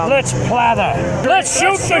Let's plather. Let's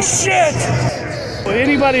shoot the shit.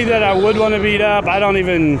 Anybody that I would want to beat up, I don't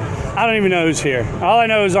even know who's here. All I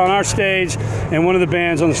know is on our stage and one of the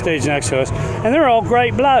bands on the stage next to us, and they're all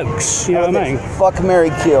great blokes. You know what I mean? Fuck,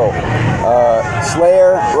 marry, kill.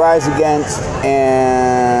 Slayer, Rise Against,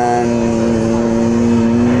 and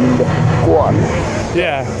Gwar.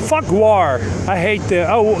 Yeah, fuck Gwar. I hate them.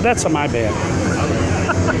 Oh, that's my band.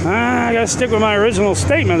 I gotta stick with my original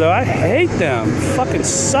statement, though. I hate them. Fucking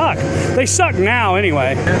suck. They suck now,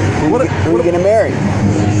 anyway. Who are you gonna marry?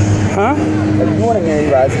 Huh? If you want to marry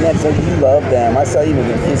Rise Against, like you love them. I saw you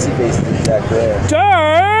making kissy faces with Jack Blair.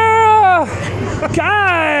 Duh!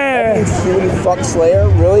 Guy! Fuck Slayer?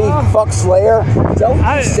 Really? Fuck Slayer? Is that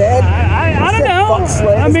what you said? I don't know. Fuck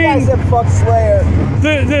Slayer. I mean, this guy said fuck Slayer.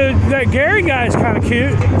 That Gary guy's kind of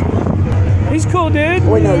cute. He's cool, dude.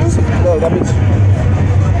 Wait, no, that means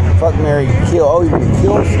fuck, marry, kill. Oh, you're gonna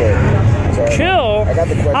kill Slayer. Sorry. Kill? I got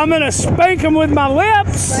the question. I'm gonna spank him with my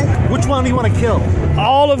lips. Which one do you want to kill?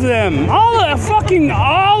 All of them. All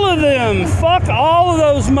of them. Fuck all of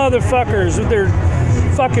those motherfuckers with their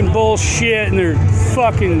fucking bullshit and their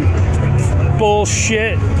fucking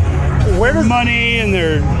bullshit. Where does money and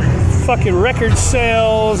their fucking record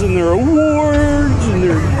sales and their awards and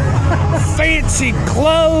their fancy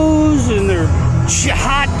clothes and their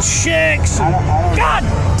hot chicks. God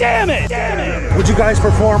damn it! Would you guys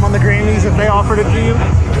perform on the Grammys if they offered it to you?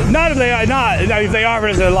 Not if they offered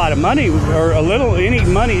us a lot of money or any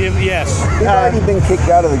money. Yes. He's already been kicked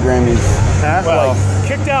out of the Grammys. Well,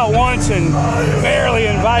 kicked out once and barely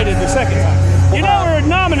invited the second time. You know, we're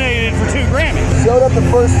nominated for 2 Grammys. Showed up the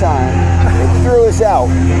first time. They threw us out.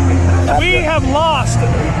 We have lost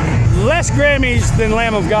less Grammys than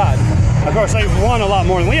Lamb of God. Of course, they've won a lot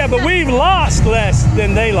more than we have, but we've lost less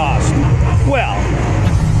than they lost. Well,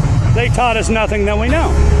 they taught us nothing that we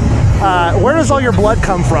know. Where does all your blood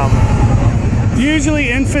come from? Usually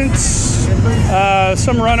infants,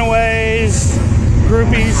 some runaways,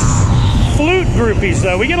 groupies. Flute groupies,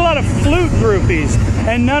 though. We get a lot of flute groupies,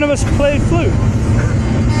 and none of us play flute.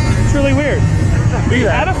 It's really weird. We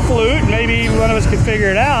had a flute, maybe one of us could figure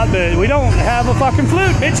it out, but we don't have a fucking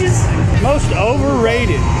flute, bitches. Most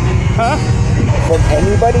overrated. Huh? From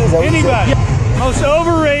anybody? Anybody. Most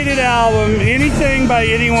overrated album, anything by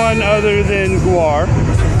anyone other than Gwar.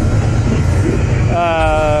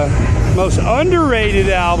 Most underrated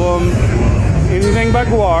album, anything by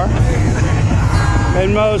Gwar.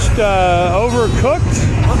 And most overcooked.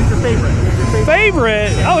 What's your favorite?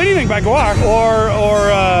 Favorite? Oh, anything by Gwar.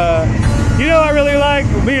 You know, I really like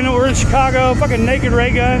being we're in Chicago. Fucking Naked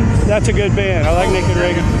Ray Gun. That's a good band. I like Naked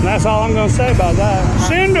Ray Gun. And that's all I'm gonna say about that.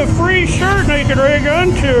 Send a free shirt, Naked Ray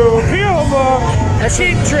Gun, to P.O. Box.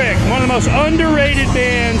 Cheap Trick, one of the most underrated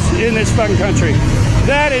bands in this fucking country.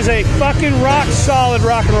 That is a fucking rock solid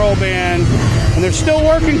rock and roll band. And they're still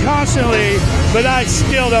working constantly, but I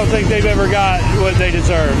still don't think they've ever got what they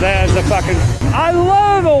deserve. That is the fucking... I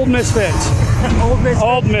love Old Misfits. Old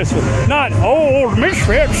Misfits. Not Old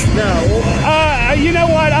Misfits. No. You know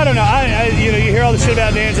what? I don't know. You hear all the shit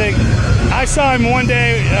about Danzig. I saw him one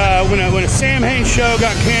day when a Sam Hain show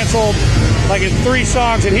got canceled, like in 3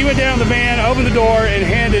 songs, and he went down to the van, opened the door, and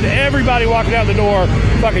handed everybody walking out the door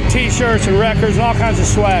fucking T-shirts and records and all kinds of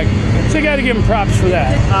swag. So you got to give him props for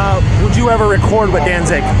that. Would you ever record with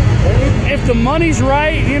Danzig? If the money's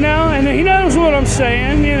right, and he knows what I'm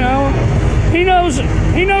saying, he knows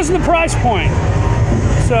the price point,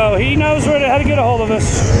 so he knows how to get a hold of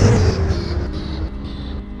us.